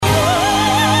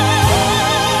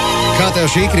tev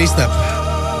šī, Kristap?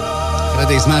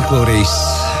 Fredijs Merkūrijs,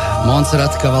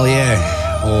 Montserrat Cavalier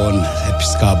un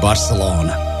episkā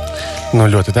Barcelona. Nu,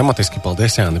 ļoti tematiski.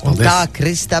 Paldies, Jāni. Paldies. Un tā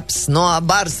Kristaps no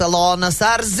Barcelonas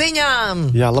ar ziņām.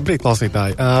 Jā, labrīt,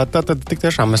 klausītāji. Tātad tik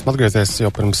tiešām esmu atgriezies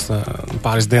jau pirms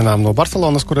pāris dienām no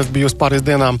Barcelonas, kur es biju uz pāris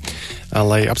dienām,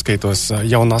 lai apskaitos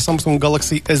jaunā Samsung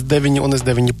Galaxy S9 un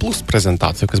S9 Plus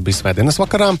prezentāciju, kas bija svētdienas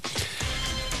vakarā.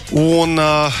 Un,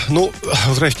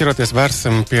 uzreiz ķeroties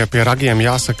vērsim pie ragiem,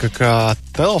 jāsaka, ka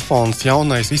telefons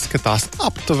jaunais izskatās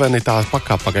aptuveni tā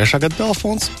pagājušā gada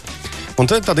telefons. Un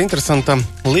tad ir tāda interesanta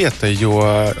lieta, jo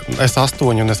S8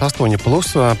 un S8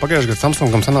 Plus pagājušajā gadā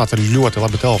Samsungam sanāca ļoti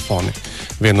labi telefoni.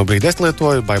 Vienu brīdi es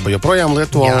lietoju, Baiba joprojām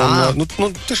lieto,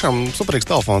 un tiešām superīgs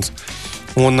telefons.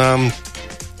 Un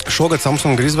šogad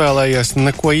Samsung ir izvēlējies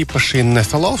neko īpaši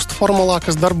nesalauzt formulā,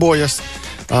 kas darbojas.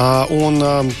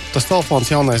 Tas telefons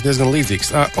jaunais diezgan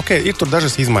līdzīgs. Ir tur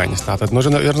dažas izmaiņas. Tātad,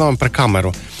 runājam par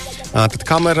kameru. Tad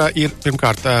kamera ir,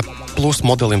 pirmkārt, plus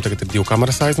modelim tagad ir 2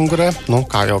 kameras aizmugurē,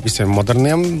 kā jau visiem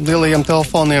moderniem lielajiem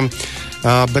telefoniem.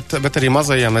 Bet arī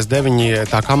mazajiem S9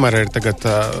 tā kamera ir tagad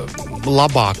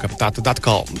labāka. Tātad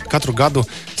atkal katru gadu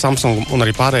Samsung un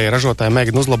arī pārējie ražotāji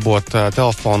mēģina uzlabot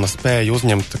telefona spēju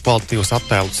uzņemt kvalitīvus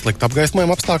attēlus slikti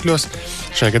apgaismojuma apstākļos.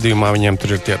 Šajā gadījumā viņiem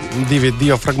tur ir tie 2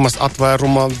 diafragmas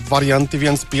atvēruma varianti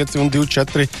 1.5 un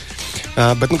 2.4.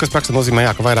 Bet, kas praksē nozīmē,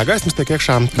 ka vairāk gaismas tiek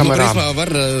iekšā kamerā. Principā var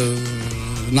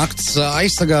nakts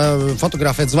aizsagā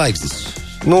fotografēt zvaigznes.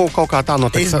 Kaut kā tā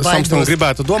noteikti Samsung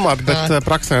gribētu domāt, bet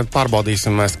praksē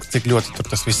pārbaudīsim mēs, cik ļoti tur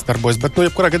tas viss darbojas. Bet,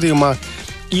 jebkurā gadījumā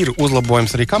ir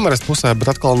uzlabojums arī kameras pusē,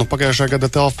 bet atkal, pagājušajā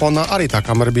gada telefonā arī tā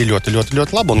kamera bija ļoti, ļoti,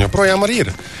 ļoti laba un joprojām arī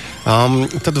ir.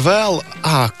 Tad vēl,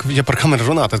 ja par kameru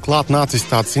runā, tad klāt nācis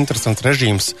tāds interesants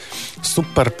režīms,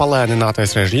 super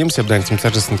palēninātais režīms, jeb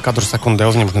 960 kadru sekundē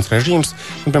uzņemšanas režīms.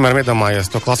 Piemēram, iedomājies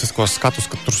to klasiskos skatus,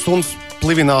 kad tur suns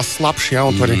plivinās slapši,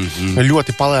 un var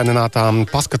ļoti palēninātām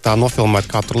paskatā nofilmēt,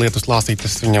 kā tur lietus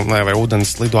lāsītas viņam, vai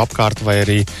ūdens lido apkārt, vai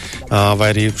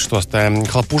arī šos te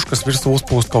klapuškas virsū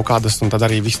uzpūst kaut kādas, un tad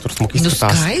arī viss tur smuki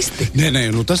izskatās. Skaisti.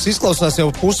 Nē, tas izklausās jau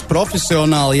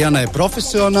pusprofesionāli, ja ne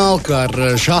profesionāli, ka ar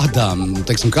šādām,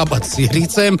 kabatas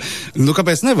ierīcēm,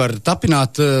 kāpēc nevar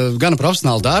tapināt gana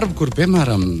profesionālu darbu, kur,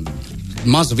 piemēram,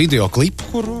 mazu video klipu,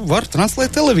 kur var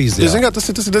translēt televīzijā. Ja, tas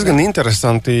ir diezgan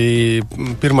interesanti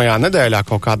pirmajā nedēļā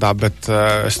kaut kādā, bet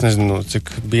es nezinu, cik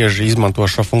bieži izmanto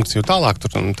šo funkciju tālāk,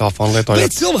 tur telefonu lietojot.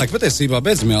 Bet cilvēki patiesībā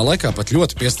beidzamajā laikā pat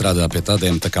ļoti piestrādā pie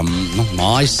tādiem,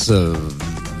 mājas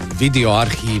video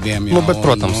arhīviem. Bet,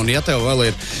 protams. Un ja tev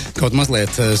vēl ir kaut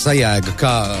mazliet sajēga,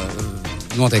 kā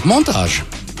notiek montāža,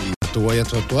 ja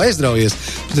to aizdraujies,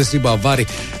 patiesībā vari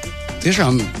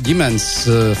tiešām ģimenes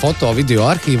foto, video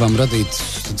arhīvam radīt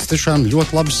tiešām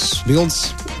ļoti labas bildes,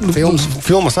 filmas.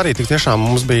 Filmas arī tik tiešām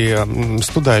mums bija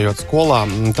studējot skolā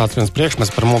tāds viens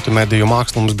priekšmets par multimediju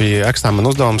mākslu. Mums bija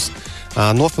eksāmena uzdevums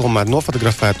nofilmēt,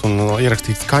 nofotografēt un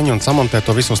ierakstīt skaņu un samontēt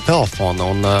to visu uz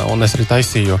telefona. Un es arī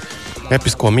taisīju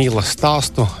episko mīlas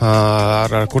stāstu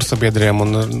ar kursabiedriem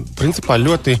un principā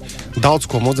ļoti daudz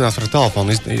ko mūsdienās ar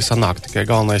telefonu sanākt. Tikai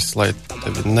galvenais, lai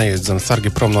neiedzen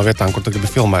sargi prom no vietām, kur tagad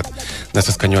bija filmēt,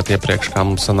 nesaskaņot iepriekš, kā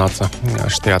mums sanāca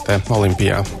šajā te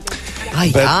Olimpijā.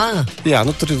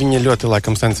 Tur viņi ļoti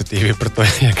laikam sensitīvi par to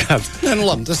iekāds.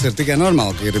 Labi, tas ir tikai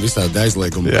normāli, ka ir visādi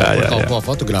aizliegumi. Kaut ko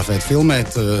fotografēt,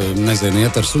 filmēt, nezinu,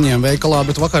 iet ar suņiem veikalā,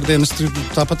 bet vakardien es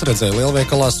tāpat redzēju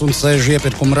lielveikalā suns sēž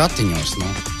iepirkuma ratiņos.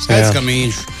 Skaidrs, ka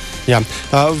mīļš. Jā,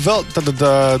 vēl tad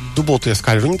dubultie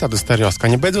skaļruņi, tāda stereo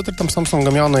skaņa beidzot ir tam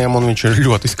Samsungam jaunajam, un viņš ir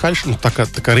ļoti skaļš, tā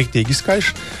kā riktīgi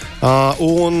skaļš.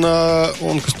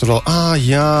 Un kas tur vēl?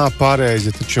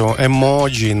 Pareizi, taču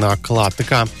emoji nāk klāt.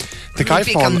 Tā kā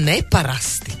iPhone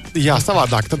neparasti. Jā,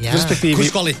 savādāk. Tad, respektīvi...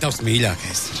 Kurš kolīt tavs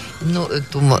mīļākais?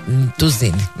 Tu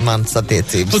zini manas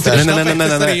attiecības. Es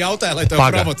arī jautāju, lai tev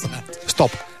provocētu.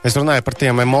 Stop. Es runāju par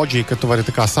tiem emoji, ka tu vari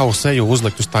savu seju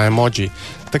uzlikt uz tā emoji.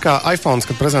 Tā kā iPhone,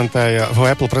 kad prezentēja,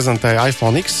 vai Apple prezentēja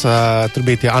iPhone X, tur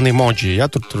bija tie animoji, ja?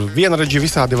 Tur vienredži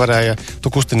visādi varēja,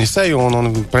 tu kustini seju,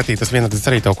 un pretī tas vienredzi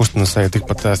arī tev kustina seju,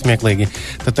 tikpat smieklīgi.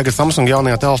 Tad tagad Samsung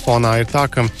jaunajā telefonā ir tā,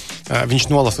 ka viņš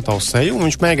nolasa tavu seju, un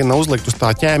viņš mēģina uzlikt uz tā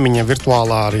ķēmiņa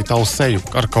virtuālā arī tavu seju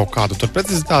ar kaut kādu tur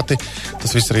precizitāti.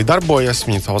 Tas viss arī darbojas,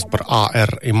 viņi sauc par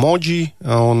AR emoji,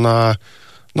 un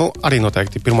arī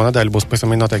noteikti pirmo nedēļu būs pēc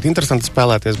tam noteikti interesanti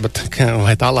spēlēties, bet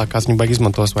vai tālāk kāds viņu baigi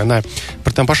izmantos vai nē.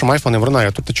 Par tiem pašam iPhone'iem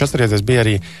runājot, tur taču atcerieties bija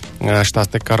arī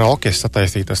šitās te karaoke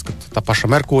sataisītas, ka tā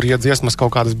paša Merkūrija dziesmas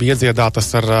kaut kādas bija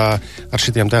iedziedātas ar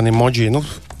šitiem te emoji.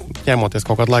 ņēmoties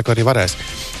kaut kādu laiku arī varēs.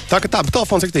 Tā ka bet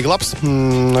telefons riktīgi labs.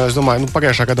 Es domāju,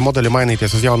 pagājušā gada modeļu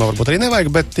mainīties uz jauno varbūt arī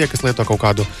nevajag, bet tie, kas lieto kaut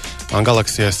kādu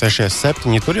Galaxy S6,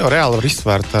 tur jau reāli var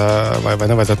izsvērt, vai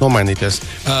nevajadzētu nomainīties.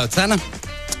 Cena?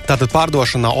 Tātad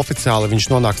pārdošanā oficiāli viņš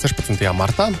nonāk 16.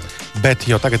 martā, bet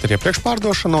jau tagad ir iepriekš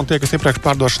pārdošana, un tie, kas iepriekš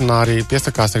pārdošanā arī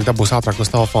piesakās, arī dabūs ātrāk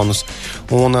tos telefonus.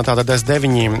 Un tātad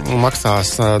S9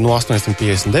 maksās no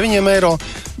 859 eiro,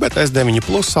 bet S9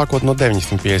 Plus sākot no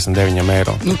 959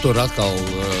 eiro. Tur atkal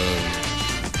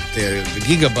tie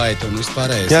gigabaiti un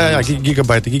vispārējais. Jā,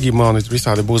 gigabaiti, gigimoni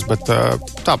visādi būs, bet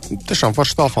tā, tiešām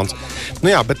foršs telefons.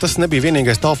 Bet tas nebija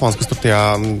vienīgais telefons, kas tur tajā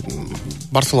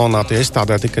Barcelonā tie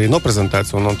izstādē tika arī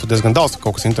noprezentēts, un tur diezgan daudz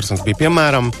kaut kas interesants bija.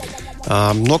 Piemēram,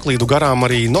 noklīdu garām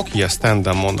arī Nokia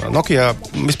standam, un Nokia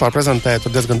vispār prezentēja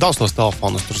tur diezgan daudz tos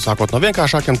telefonus, tur sākot no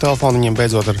vienkāršākiem telefoniem,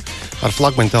 beidzot ar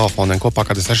flagmaņu telefoniem, kopā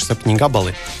kādi 6-7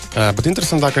 gabali. Bet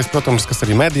interesantākais, protams, kas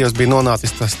arī medijos bija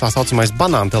nonācis, tas tā saucamais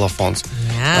banāna telefons.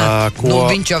 Jā,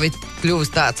 viņš jau ir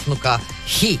kļuvis tāds, kā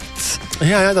hits.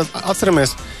 Jā,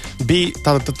 atceramies, bija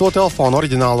tātad to telefonu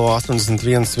oriģinālo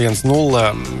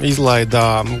 8110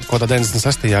 izlaida kaut kādā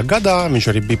 96. gadā. Viņš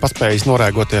arī bija paspējis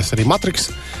norēgoties arī Matrix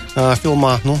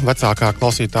filmā. Vecākā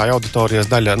klausītāja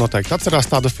auditorijas daļa noteikti atcerās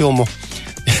tādu filmu.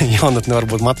 Jaunatne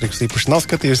varbūt Matrix īpaši nav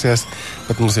skatījusies,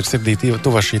 bet mums ir sirdī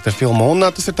tuva šī filma. Un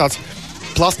tas ir tāds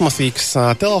plasmasīgs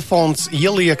telefons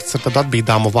ieliekts ar tādu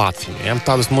atbīdāmu vāciņu. Ja?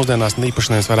 Tādus mūsdienās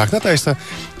īpaši neviens vairāk netaisa.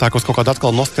 Tā, kas kaut kādu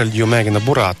atkal nostalģiju mēģina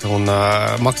burāt un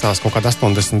maksās kaut kādu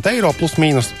 80 eiro plus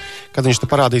mīnus, kad viņš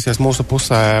te parādīsies mūsu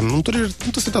pusē.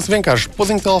 Tas ir tāds vienkārši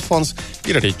poziņu telefons.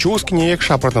 Ir arī čūskiņa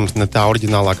iekšā, protams, ne tā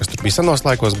oriģinālā, kas tur bija senos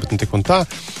laikos, bet ne tik un tā.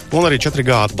 Un arī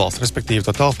 4G atbalsts. Respektīvi,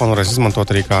 to telefonu varēs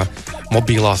izmantot arī kā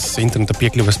mobilās interneta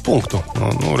piekļuves punktu.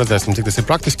 Redzēsim, cik tas ir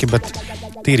praktiski, bet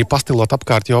tīri pastilot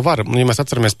apkārt jau var. Ja mēs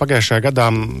atceramies, pagājušajā gadā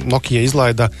Nokia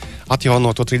izlaida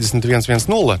atjaunoto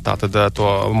 3110, tātad to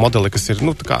modeli, kas ir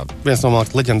viens no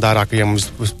leģendārākajiem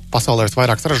pasaulē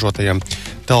visvairāk saražotajiem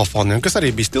telefoniem, kas arī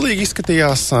bija stilīgi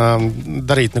izskatījās,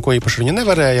 darīt neko īpaši viņa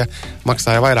nevarēja,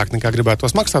 maksāja vairāk nekā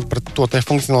gribētos maksāt par to te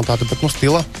funkcionalitāti, bet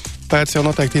stila pēc jau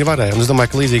noteikti ir varēja. Un es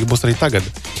domāju, ka līdzīgi būs arī tagad.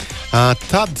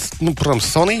 Tad, protams,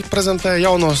 Sony prezentēja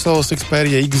jauno savu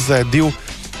Xperia XZ2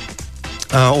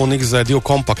 un XZ2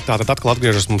 kompaktu. Tātad atkal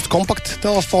atgriežas mums kompakti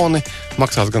telefoni.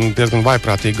 Maksās gan diezgan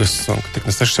vaiprātīgus, tik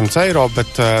ne 600 eiro,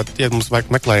 bet tie mums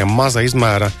meklējam maza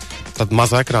izmēra, tad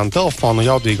maza ekrāna telefonu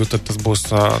jaudīgu, tad tas būs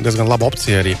diezgan laba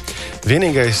opcija arī.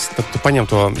 Vienīgais, tad tu paņem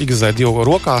to XZ2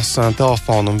 rokās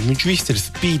telefonu, un viņš viss ir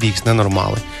spīdīgs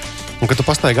nenormāli. Un, kad tu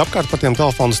pastaigi apkārt par tiem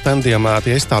telefonu standiem,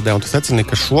 tie izstādē, un tu secini,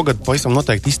 ka šogad pavisam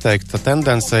noteikti izteikta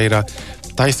tendence ir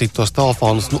taisīt tos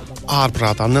telefonus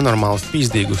ārprātā nenormāli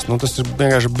spīzdīgus. Tas ir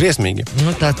vienkārši briesmīgi.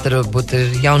 Tā varbūt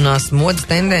ir jaunās modas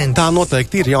tendence. Tā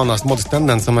noteikti ir jaunās modas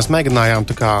tendence, un mēs mēģinājām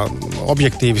tā kā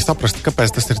objektīvi saprast,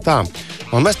 kāpēc tas ir tā.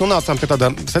 Un mēs nonācām pie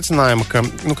tāda secinājuma,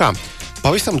 ka,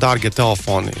 pavisam dārgie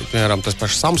telefoni, piemēram, tas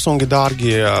paši Samsungi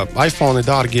dārgie, iPhone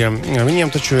dārgie,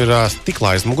 viņiem taču ir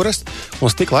stikla aizmugures,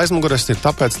 un stikla aizmugures ir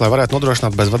tāpēc, lai varētu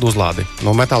nodrošināt bezvadu uzlādi.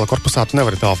 No metāla korpusā tu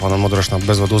nevari telefonam nodrošināt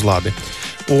bezvadu uzlādi.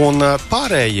 Un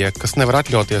pārējie, kas nevar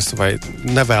atļauties vai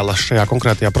nevēlas šajā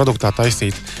konkrētajā produktā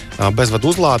taisīt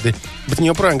bezvadu uzlādi, bet viņi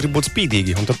joprojām grib būt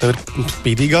spīdīgi. Un tad tev ir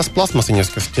spīdīgās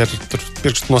plasmasiņas, kas ķer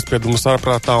pirkstu nospiedumus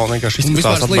ārprātā un vienkārši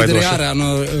izskatās atbaidoši. Un vispār slīd arī ārā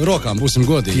no rokām, būsim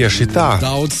godīgi. Tieši tā.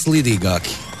 Daudz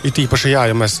slīdīgāki. Ir tīpaši, ja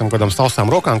mēs esam kādām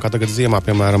sausām rokām, kā tagad ziemā,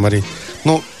 piemēram, arī.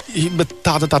 Bet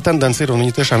tāda tā tendence ir, un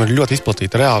viņi tiešām ir ļoti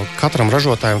izplatīta. Reāli katram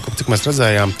ražotājam, cik mēs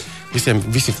redzējām,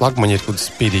 visi flagmaņi ir kaut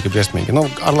spīdīgi, briesmīgi.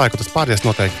 Ar laiku tas pāries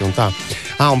noteikti un tā.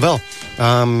 Un vēl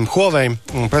Huawei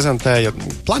prezentēja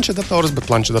planšetdatorus, bet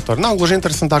planšetdatori nav gluži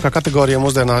interesantākā kategorija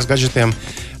mūsdienās gadžetiem,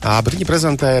 bet viņi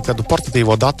prezentēja tādu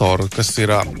portatīvo datoru, kas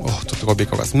ir, tur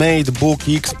bija kaut kāds MateBook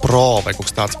X Pro vai kaut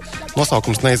kas tāds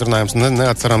nosaukums neizrunājams,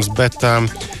 neatcerams, bet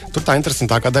tur tā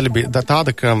interesantākā daļa bija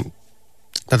tāda, ka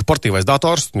tātad portīvais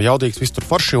dators, jaudīgs, viss tur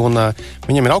forši, un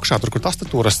viņam ir augšā, tur, kur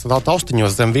tastatūras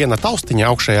taustiņos zem viena taustiņa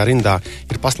augšējā rindā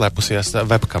ir paslēpusies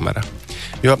webkamera.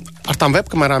 Jo ar tām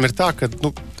webkamerām ir tā, ka,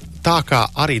 tā kā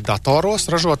arī datoros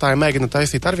ražotāji mēģina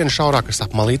taisīt arvien šaurākas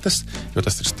apmalītes, jo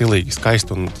tas ir stilīgi,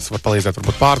 skaisti, un tas var palīdzēt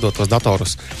varbūt pārdot tos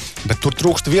datorus, bet tur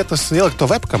trūkst vietas ielikt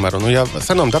to webkameru. Ja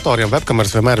seniem datoriem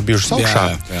webkameras vienmēr ir bijušas augšā,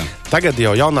 jā. Tagad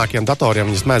jau jaunākiem datoriem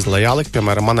viņas mēdz lejā likt,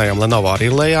 piemēram, manējiem Lenovo arī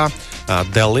ir lejā,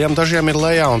 Delliem dažiem ir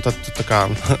lejā, un tad tā kā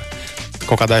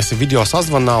kaut kādā esi video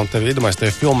sazvanā, un tevi iedomājas,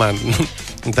 tevi filmē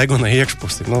deguna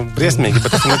iekšpusi. Briesmīgi,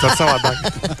 bet tas ir netāds savādāk.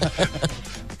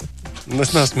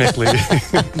 Tas nav smieklīgi.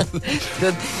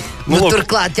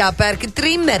 Turklāt jāpērk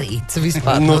trimerīts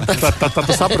vispār. Tā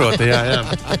tu saproti, jā.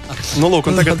 Lūk,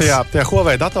 un tagad tajā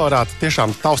Huawei datorā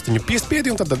tiešām taustiņu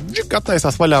piespiedi, un tad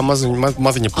attaisās vaļā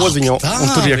maziņa poziņu, un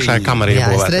tur iekšā ir kamera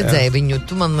iebūvēta. Jā, es redzēju viņu,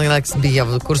 tu man liekas, bija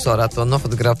jau kursorā to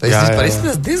nofotografējis. Vispār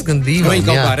izskatās diezgan dīvaini. Viņi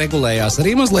kaut kā regulējās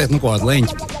arī mazliet, ko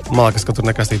leņķi. Man liekas, ka tur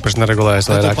nekas īpaši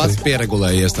neregulējas. Tu pats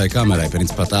pieregulējies tai kamerai,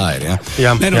 principā tā ir,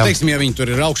 jā. Teiksim, ja viņi tur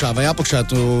ir augšā vai apakšā,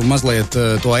 tu mazliet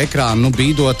to ekrānu,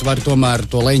 bīdot, var tomēr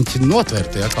to leņķi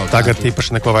notvert, Tagad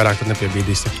īpaši neko vairāk tad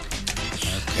nepiebīdīsi.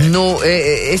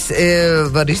 Es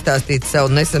varu izstāstīt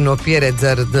savu neseno pieredzi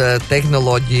ar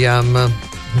tehnoloģijām.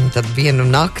 Tad vienu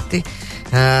nakti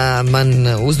man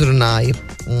uzrunāja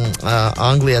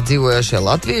Anglijā dzīvojošie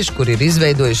latvieši, kur ir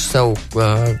izveidojuši savu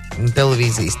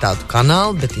televīzijas tādu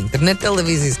kanālu, bet internet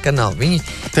televīzijas kanālu.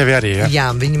 Tevi arī, jā? Jā,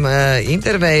 viņi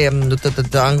intervēja, tad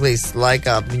Anglijas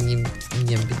laikā viņiem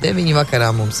bija 9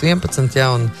 vakarā, mums 11,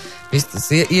 un viss tas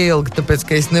ieilga, tāpēc,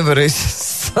 ka es nevarēju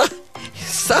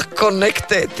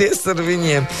sakonektēties ar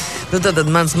viņiem. Tad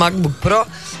mans MacBook Pro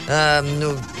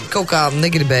kaut kā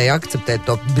negribēja akceptēt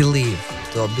to believe.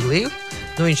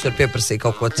 Viņš tur pieprasīja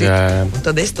kaut ko citu. Jā. Un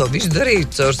tad es to visu darīju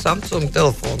caur Samsung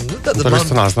telefonu. Tad viss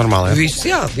sanāca normāli.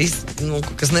 Viss,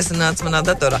 kas nesanāca manā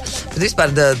datorā. Bet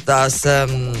vispār tas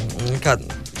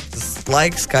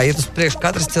laiks, kā iet uz priekšu,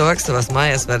 katrs cilvēks savās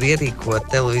mājās var ierīkot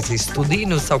televīzijas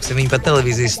studiju. Sauksim viņu par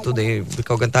televīzijas studiju,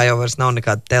 kaut gan tā jau vairs nav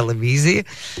nekāda televīzija.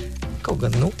 Kaut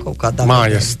kādā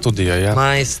mājas studijā, jā.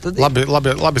 Mājas studija.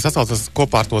 Labi sasaucas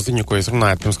kopā ar to ziņu, ko jūs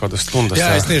runājat pirms kādas stundas.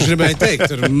 Jā, es tieši gribēju teikt,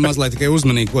 tur mazliet tikai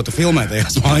uzmanīgi, ko tu filmē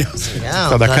tajās mājās. Jā,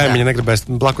 tādā kaimiņa negribēs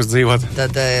blakus dzīvot.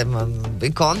 Tad man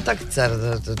bija kontakts ar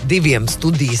 2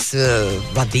 studijas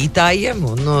vadītājiem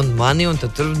un mani, un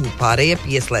tad tur pārējie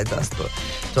pieslēdzās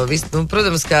to visu.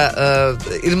 Protams, ka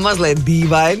ir mazliet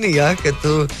dīvaini, ka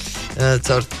tu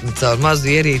caur mazu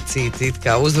ierīcīti it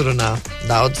kā uzrunā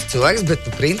daudz cilvēks, bet,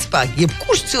 principā,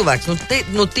 jebkurš cilvēks,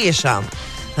 tiešām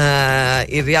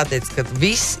ir jāteic, ka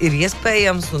viss ir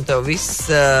iespējams un tev viss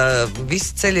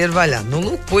ceļi ir vaļā.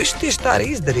 Puiši tieši tā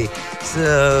arī izdarīja.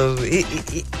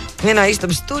 Vienā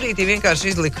istabas stūrītī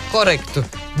vienkārši izlika korektu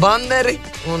banneri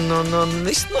un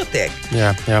viss notiek.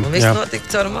 Jā. Viss notiek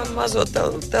caur manu mazo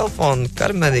telefonu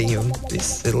karmeriņu.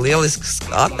 Viss ir lielisks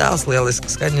attēls,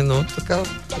 lieliska skaņa.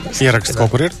 Ieraksts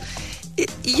kaut kur ir?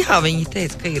 Jā, viņi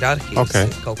teica, ka ir arhīvs. Okay.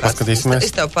 Paskatīsimies.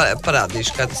 Es tev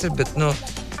parādīšu, kā tas ir, bet,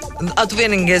 tu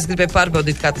vienīgais gribēji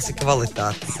pārbaudīt, kā tas ir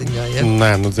kvalitātes ziņā, ja?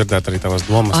 Nē, dzirdēt arī tavas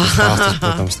domas,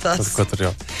 protams, ko tur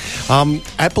jau.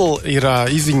 Apple ir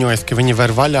izziņojis, ka viņi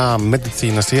ver vaļā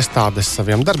medicīnas iestādes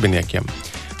saviem darbiniekiem.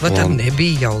 Vai tad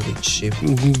nebija jau līdz šim?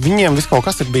 Viņiem viss kaut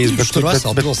kas ir bijis,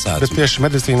 bet tieši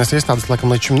medicīnas iestādes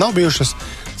laikam līdz šim nav bijušas.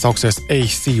 Sauksies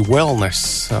AC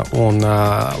Wellness, un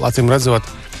acīm redzot,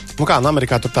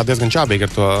 Amerikā tur tā diezgan čābīgi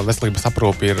ar to veselības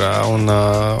aprūpi ir, un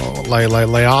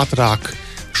lai ātrāk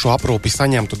šo aprūpi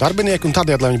saņemtu darbinieki, un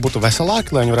tādēļ, lai viņi būtu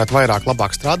veselāki, lai viņi varētu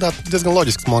labāk strādāt, diezgan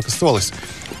loģisks, man liekas, solis.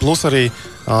 Plus arī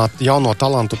jauno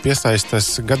talantu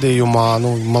piesaistes gadījumā,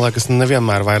 man liekas,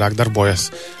 nevienmēr vairāk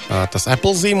darbojas tas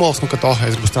Apple zīmols, ka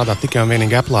es gribu strādāt tikai un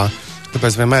vienīgi Apple'ā.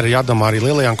 Tāpēc vienmēr ir jādomā arī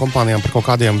lielajām kompānijām par kaut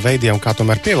kādiem veidiem, kā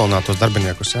tomēr pievilināt tos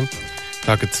darbiniekus. Ja?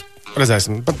 Tā, kad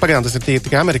redzēsim. Pagaidām tas ir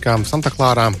tikai Amerikā, Santa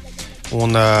Klārā,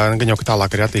 un gan jau, ka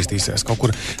tālāk arī attīstīsies kaut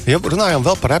kur. Ja runājam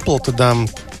vēl par Apple, tad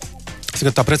es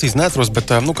tā precīzi neatceros,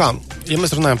 bet, ja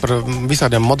mēs runājam par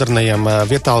visādiem modernajiem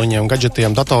vietāluņiem,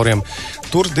 gadžetiem, datoriem,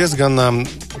 tur diezgan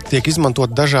tiek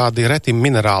izmantot dažādi reti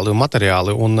minerāli un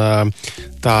materiāli, un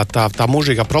tā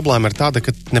mūžīgā problēma ir tāda,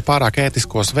 ka nepārāk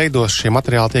ētiskos veidos šie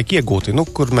materiāli tiek iegūti,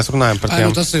 kur mēs runājam par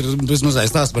tiem... Tas ir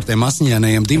vismazais tās par tiem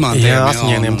asiņainajiem dimantiem. Jā,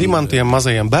 asiņainajiem dimantiem,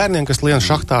 mazajiem bērniem, kas lien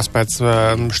šahtās pēc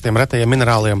šiem retajiem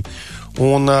minerāliem,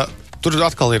 un tur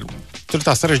atkal ir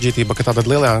tā sarežģītība, ka tādām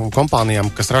lielajām kompānijām,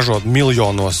 kas ražo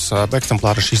miljonos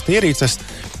eksemplāru šīs ierīces,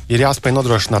 ir jāspēj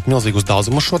nodrošināt milzīgus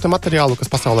daudzumus šo te materiālu, kas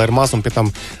pasaulē ir maz un pie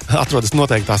tam atrodas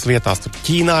noteiktās vietās. Tur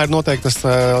Ķīnā ir noteiktas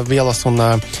vielas un,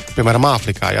 piemēram,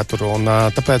 Āfrikā. Ja, tur, un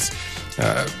tāpēc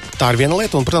tā ir viena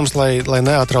lieta, un, protams, lai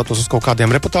neatrautos uz kaut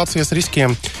kādiem reputācijas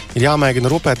riskiem, ir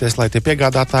jāmēģina rūpēties, lai tie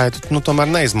piegādātāji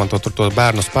tomēr neizmanto tur to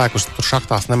bērnu spēkus, tur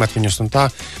šahtās nemet viņus un tā.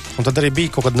 Un tad arī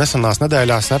bija kaut kad nesenās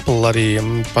nedēļās Apple arī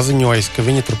paziņojis, ka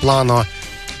viņi tur plāno,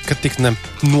 ka tik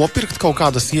nopirkt kaut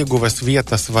kādas ieguves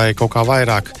vietas vai kaut kā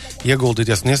vairāk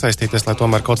ieguldīties un iesaistīties, lai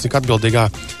tomēr kaut cik atbildīgā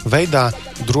veidā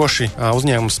droši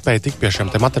uzņēmums spēj tikt pie šiem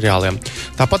te materiāliem.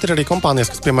 Tāpat ir arī kompānijas,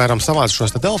 kas, piemēram, savāc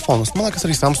šos te telefonus, man liekas,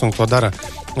 arī Samsung to dara,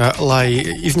 lai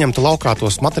izņemtu laukā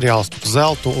tos materiālus,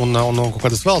 zeltu un kaut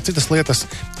kādas vēl citas lietas,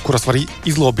 kuras var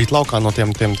izlobīt laukā no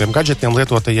tiem gadžetiem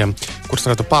lietotajiem, kurus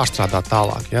varētu pārstrādāt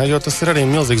tālāk. Ja? Jo tas ir arī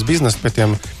milzīgs biznes pie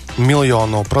tiem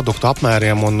miljonu produktu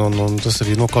apmēriem, un tas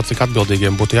arī kaut cik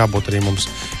atbildīgiem būtu jābūt arī mums,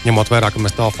 ņemot vērā, ka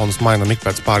mēs telefonus mainām ik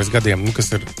pēc pāris gadiem,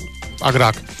 kas ir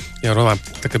agrāk, ja runājam,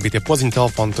 tā, kad bija tie podziņu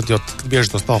telefoni, tad jau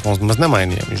bieži tos telefonus maz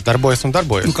nemainījām. Viņš darbojas un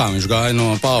darbojas. Nu kā viņš gāja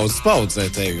no paudzes paudzē,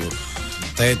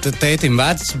 tētim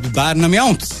vecs, bērnam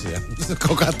jauns. Ja?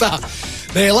 Kaut kā tā.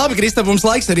 Labi, Kristap, mums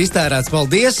laiks ir iztērēts.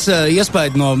 Paldies!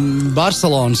 Iespēja no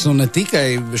Barcelonas un ne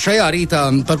tikai šajā rītā,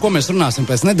 par ko mēs runāsim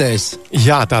pēc nedēļas.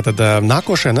 Jā, tātad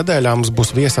nākošajā nedēļā mums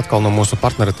būs viesi atkal no mūsu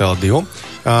partnera Tele2,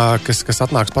 kas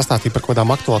atnāks pastāstīt par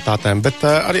kādām aktualitātēm, bet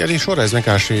arī šoreiz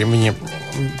vienkārši viņi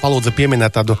palūdza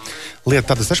pieminēt tādu lietu.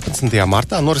 Tāda 16.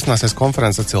 martā norisināsies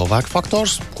konference Cilvēku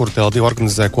faktors, kuru Tele2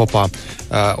 organizē kopā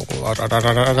ar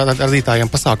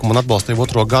radītājiem pasākumu un atbalstīja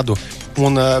 2. gadu.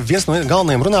 Un viens no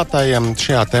galvenajiem runātājiem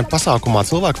šajā te pasākumā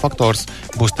Cilvēku faktors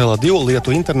būs Tele2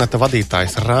 lietu interneta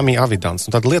vadītājs Rami Avidans.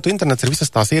 Un tad lietu internets ir visas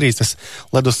tās ierīces,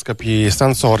 leduskapji,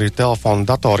 sensori, telefoni,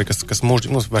 datori, kas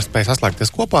var spēj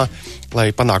saslēgties kopā, lai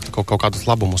panāktu kaut kādus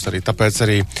labumus arī. Tāpēc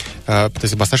arī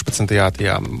patiesībā 16.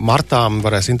 martā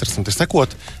varēs interesanti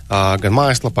sekot gan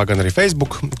mājaslapā, gan arī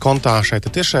Facebook kontā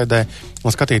šeit tiešraidē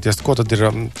un skatīties, ko tad ir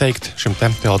teikt šim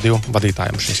Tele2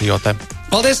 vadītājam šis IoT.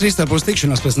 Paldies, Kristap, uz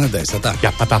tikšanos pēc nedēļas.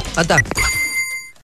 Jā, patā. Atā.